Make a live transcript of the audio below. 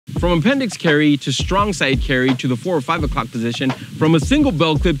From appendix carry to strong side carry to the 4 or 5 o'clock position, from a single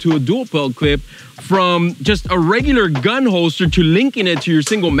belt clip to a dual belt clip, from just a regular gun holster to linking it to your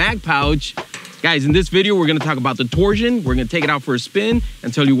single mag pouch. Guys, in this video, we're gonna talk about the Torsion. We're gonna take it out for a spin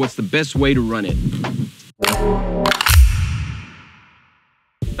and tell you what's the best way to run it.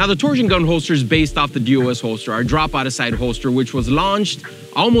 Now, the Torsion gun holster is based off the DOS holster, our drop out of sight holster, which was launched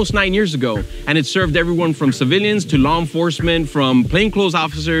almost 9 years ago. And it served everyone from civilians to law enforcement, from plainclothes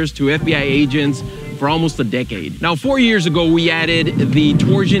officers to FBI agents for almost a decade. Now, 4 years ago, we added the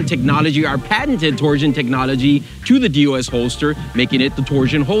Torsion technology, our patented Torsion technology, to the DOS holster, making it the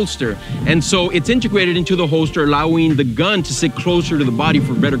Torsion holster. And so it's integrated into the holster, allowing the gun to sit closer to the body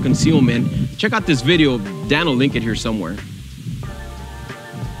for better concealment. Check out this video. Dan will link it here somewhere.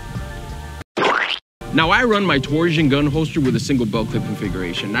 Now, I run my Torsion gun holster with a single belt clip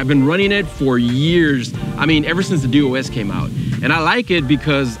configuration. I've been running it for years. I mean, ever since the DOS came out. And I like it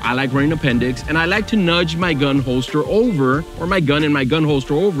because I like running appendix, and I like to nudge my gun holster over, or my gun and my gun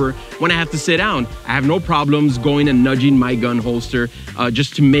holster over, when I have to sit down. I have no problems going and nudging my gun holster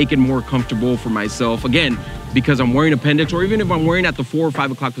just to make it more comfortable for myself. Again, because I'm wearing appendix, or even if I'm wearing at the 4 or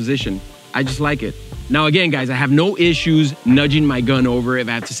 5 o'clock position, I just like it. Now, again, guys, I have no issues nudging my gun over if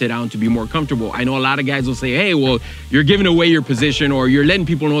I have to sit down to be more comfortable. I know a lot of guys will say, hey, well, you're giving away your position, or you're letting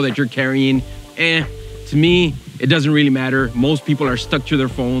people know that you're carrying. To me, it doesn't really matter. Most people are stuck to their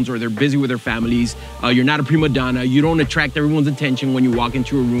phones, or they're busy with their families. You're not a prima donna. You don't attract everyone's attention when you walk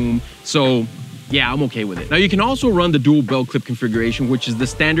into a room. So yeah, I'm okay with it. Now, you can also run the dual belt clip configuration, which is the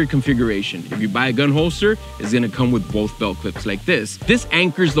standard configuration. If you buy a gun holster, it's gonna come with both belt clips like this. This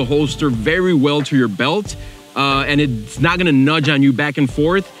anchors the holster very well to your belt, and it's not gonna nudge on you back and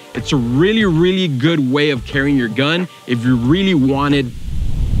forth. It's a really, really good way of carrying your gun if you really wanted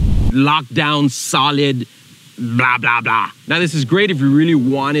locked down, solid, blah, blah, blah. Now, this is great if you really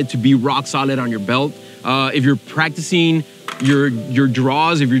want it to be rock solid on your belt. If you're practicing your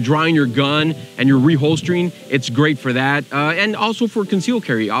draws, if you're drawing your gun and you're reholstering, it's great for that, and also for concealed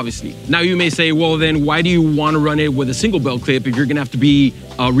carry, obviously. Now, you may say, well, then why do you want to run it with a single belt clip if you're gonna have to be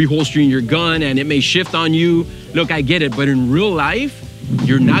reholstering your gun and it may shift on you? Look, I get it, but in real life,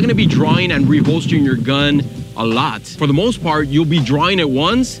 you're not gonna be drawing and reholstering your gun a lot. For the most part, you'll be drawing it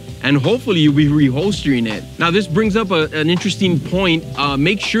once, and hopefully you'll be reholstering it. Now, this brings up an interesting point.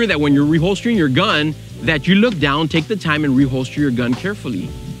 Make sure that when you're reholstering your gun, that you look down, take the time and reholster your gun carefully.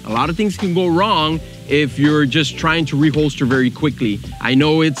 A lot of things can go wrong if you're just trying to reholster very quickly. I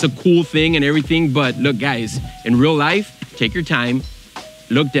know it's a cool thing and everything, but look, guys, in real life, take your time,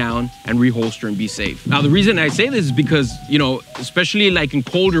 look down, and reholster and be safe. Now, the reason I say this is because, you know, especially like in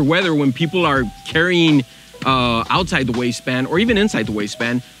colder weather, when people are carrying outside the waistband or even inside the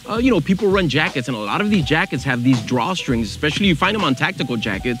waistband, you know, people run jackets, and a lot of these jackets have these drawstrings, especially you find them on tactical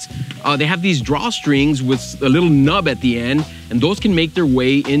jackets. They have these drawstrings with a little nub at the end, and those can make their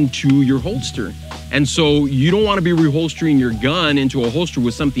way into your holster. And so you don't want to be reholstering your gun into a holster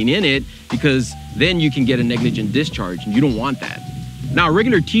with something in it, because then you can get a negligent discharge, and you don't want that. Now, a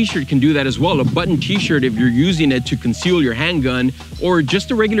regular t-shirt can do that as well. A button t-shirt if you're using it to conceal your handgun, or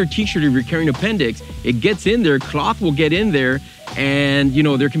just a regular t-shirt if you're carrying appendix. It gets in there, cloth will get in there, and you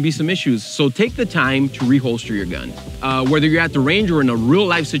know, there can be some issues. So take the time to reholster your gun. Whether you're at the range or in a real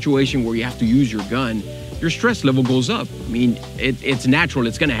life situation where you have to use your gun, your stress level goes up. I mean, it's natural,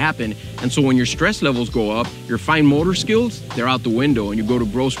 it's gonna happen. And so when your stress levels go up, your fine motor skills, they're out the window, and you go to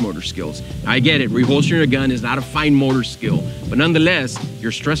gross motor skills. I get it, reholstering a gun is not a fine motor skill, but nonetheless,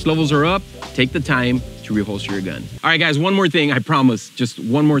 your stress levels are up, take the time to reholster your gun. All right, guys, one more thing, I promise, just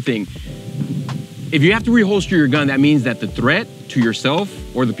one more thing. If you have to reholster your gun, that means that the threat to yourself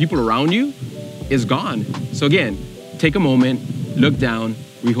or the people around you is gone. So again, take a moment, look down,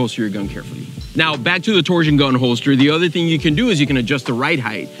 reholster your gun carefully. Now, back to the Torsion gun holster, the other thing you can do is you can adjust the ride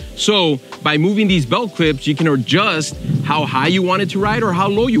height. So by moving these belt clips, you can adjust how high you want it to ride or how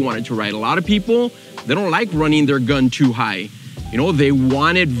low you want it to ride. A lot of people, they don't like running their gun too high. You know, they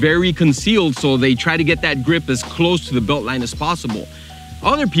want it very concealed, so they try to get that grip as close to the belt line as possible.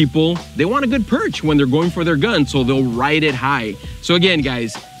 Other people, they want a good perch when they're going for their gun, so they'll ride it high. So again,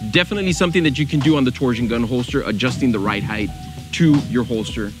 guys, definitely something that you can do on the Torsion gun holster, adjusting the ride height to your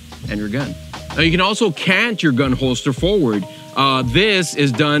holster and your gun. Now, you can also cant your gun holster forward. This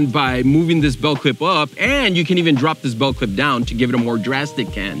is done by moving this belt clip up, and you can even drop this belt clip down to give it a more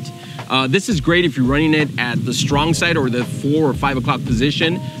drastic cant. This is great if you're running it at the strong side or the 4 or 5 o'clock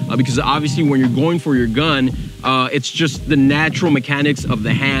position, because obviously when you're going for your gun, it's just the natural mechanics of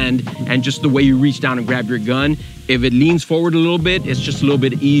the hand and just the way you reach down and grab your gun. If it leans forward a little bit, it's just a little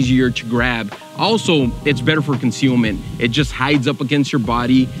bit easier to grab. Also, it's better for concealment. It just hides up against your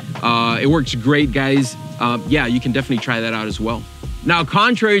body. It works great, guys. Yeah, you can definitely try that out as well. Now,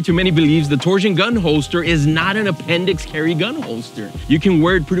 contrary to many beliefs, the Torsion gun holster is not an appendix carry gun holster. You can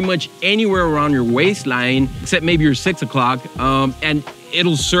wear it pretty much anywhere around your waistline, except maybe your 6 o'clock, and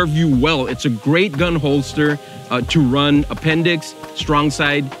it'll serve you well. It's a great gun holster to run appendix, strong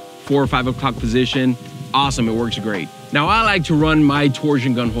side, 4 or 5 o'clock position. Awesome, it works great. Now, I like to run my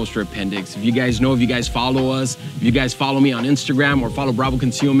Torsion gun holster appendix. If you guys know, if you guys follow us, if you guys follow me on Instagram or follow Bravo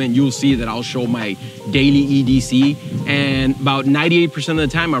Concealment, you'll see that I'll show my daily EDC. And about 98% of the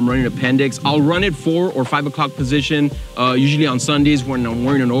time, I'm running appendix. I'll run it 4 or 5 o'clock position, usually on Sundays when I'm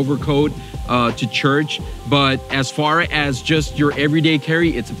wearing an overcoat to church. But as far as just your everyday carry,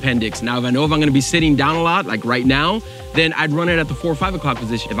 it's appendix. Now, if I know if I'm gonna be sitting down a lot, like right now, then I'd run it at the 4 or 5 o'clock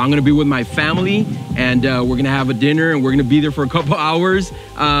position. If I'm gonna be with my family and we're gonna have a dinner and we're gonna be there for a couple hours,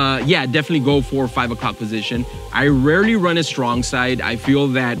 yeah, definitely go 4 or 5 o'clock position. I rarely run a strong side. I feel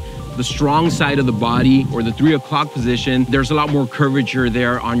that the strong side of the body or the 3 o'clock position, there's a lot more curvature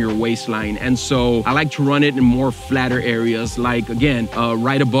there on your waistline. And so I like to run it in more flatter areas, like again,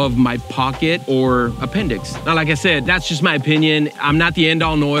 right above my pocket or appendix. Now, like I said, that's just my opinion. I'm not the end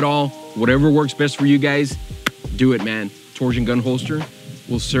all know it all. Whatever works best for you guys, do it, man. Torsion gun holster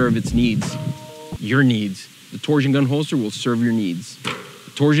will serve its needs, your needs. The Torsion gun holster will serve your needs.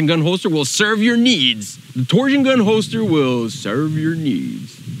 The Torsion gun holster will serve your needs. The Torsion gun holster will serve your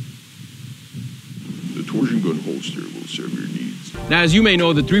needs. The Torsion gun holster will serve your needs. Now, as you may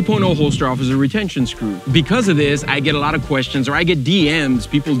know, the 3.0 holster offers a retention screw. Because of this, I get a lot of questions, or I get DMs,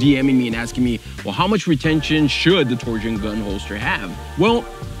 people DMing me and asking me, well, how much retention should the Torsion gun holster have? Well,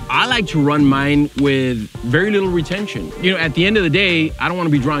 I like to run mine with very little retention. You know, at the end of the day, I don't want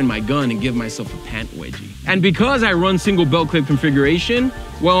to be drawing my gun and give myself a pant wedgie. And because I run single belt clip configuration,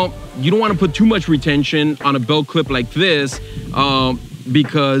 well, you don't want to put too much retention on a belt clip like this,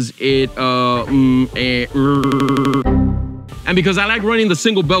 because and because I like running the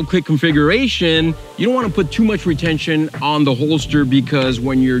single belt clip configuration, you don't want to put too much retention on the holster, because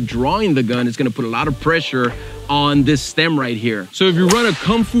when you're drawing the gun, it's going to put a lot of pressure on this stem right here. So if you run a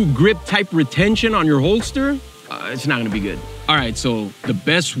Kung Fu grip type retention on your holster, it's not going to be good. All right, so the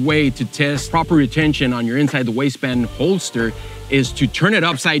best way to test proper retention on your inside the waistband holster is to turn it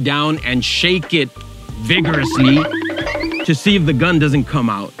upside down and shake it vigorously to see if the gun doesn't come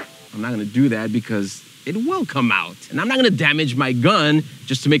out. I'm not going to do that because it will come out, and I'm not going to damage my gun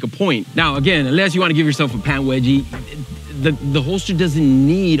just to make a point. Now, again, unless you want to give yourself a pant wedgie, the holster doesn't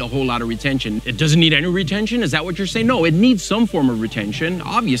need a whole lot of retention. It doesn't need any retention? Is that what you're saying? No, it needs some form of retention.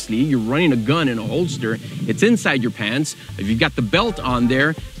 Obviously, you're running a gun in a holster. It's inside your pants. If you've got the belt on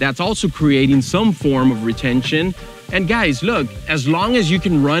there, that's also creating some form of retention. And guys, look, as long as you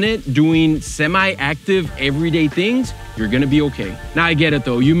can run it doing semi-active everyday things, you're gonna be okay. Now, I get it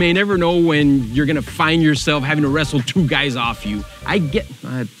though. You may never know when you're gonna find yourself having to wrestle 2 guys off you.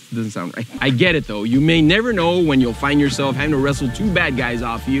 That doesn't sound right. I get it though. You may never know when you'll find yourself having to wrestle 2 bad guys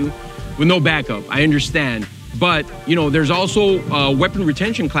off you with no backup. I understand. But, you know, there's also weapon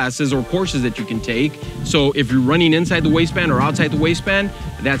retention classes or courses that you can take. So if you're running inside the waistband or outside the waistband,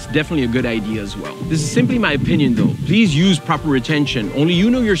 that's definitely a good idea as well. This is simply my opinion though. Please use proper retention. Only you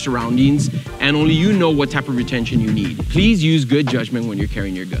know your surroundings, and only you know what type of retention you need. Please use good judgment when you're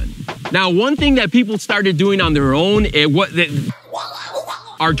carrying your gun. Now, one thing that people started doing on their own,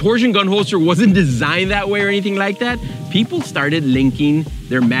 our Torsion gun holster wasn't designed that way or anything like that. People started linking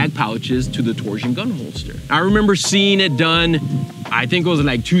their mag pouches to the Torsion gun holster. I remember seeing it done, I think it was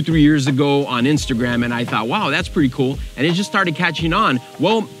like 2-3 years ago on Instagram, and I thought, wow, that's pretty cool. And it just started catching on.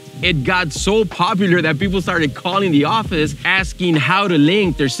 Well, it got so popular that people started calling the office asking how to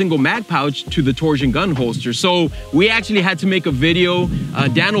link their single mag pouch to the Torsion gun holster. So we actually had to make a video.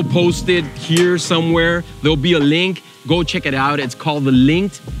 Dan will post it here somewhere. There'll be a link. Go check it out. It's called the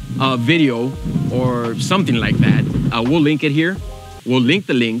linked video or something like that. We'll link it here. We'll link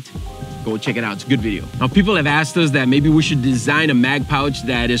the linked. Go check it out. It's a good video. Now, people have asked us that maybe we should design a mag pouch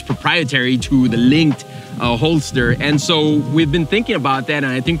that is proprietary to the linked holster. And so we've been thinking about that,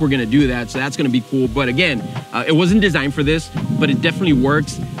 and I think we're going to do that. So that's going to be cool. But again, it wasn't designed for this, but it definitely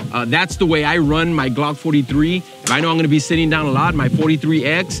works. That's the way I run my Glock 43. If I know I'm going to be sitting down a lot, my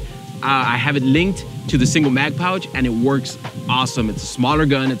 43X, I have it linked to the single mag pouch, and it works awesome. It's a smaller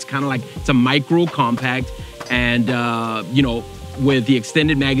gun. It's kind of like, it's a micro compact, and you know, with the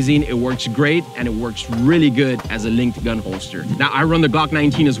extended magazine. It works great, and it works really good as a linked gun holster. Now, I run the Glock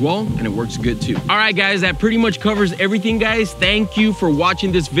 19 as well, and it works good too. All right, guys, that pretty much covers everything, guys. Thank you for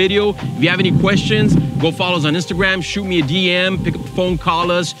watching this video. If you have any questions, go follow us on Instagram, shoot me a DM, pick up the phone,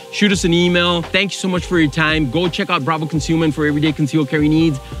 call us, shoot us an email. Thank you so much for your time. Go check out Bravo Concealment for everyday concealed carry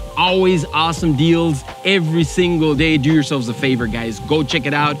needs. Always awesome deals every single day. Do yourselves a favor, guys. Go check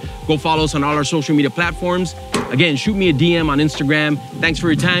it out. Go follow us on all our social media platforms. Again, shoot me a DM on Instagram. Thanks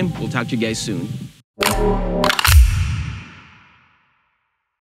for your time. We'll talk to you guys soon.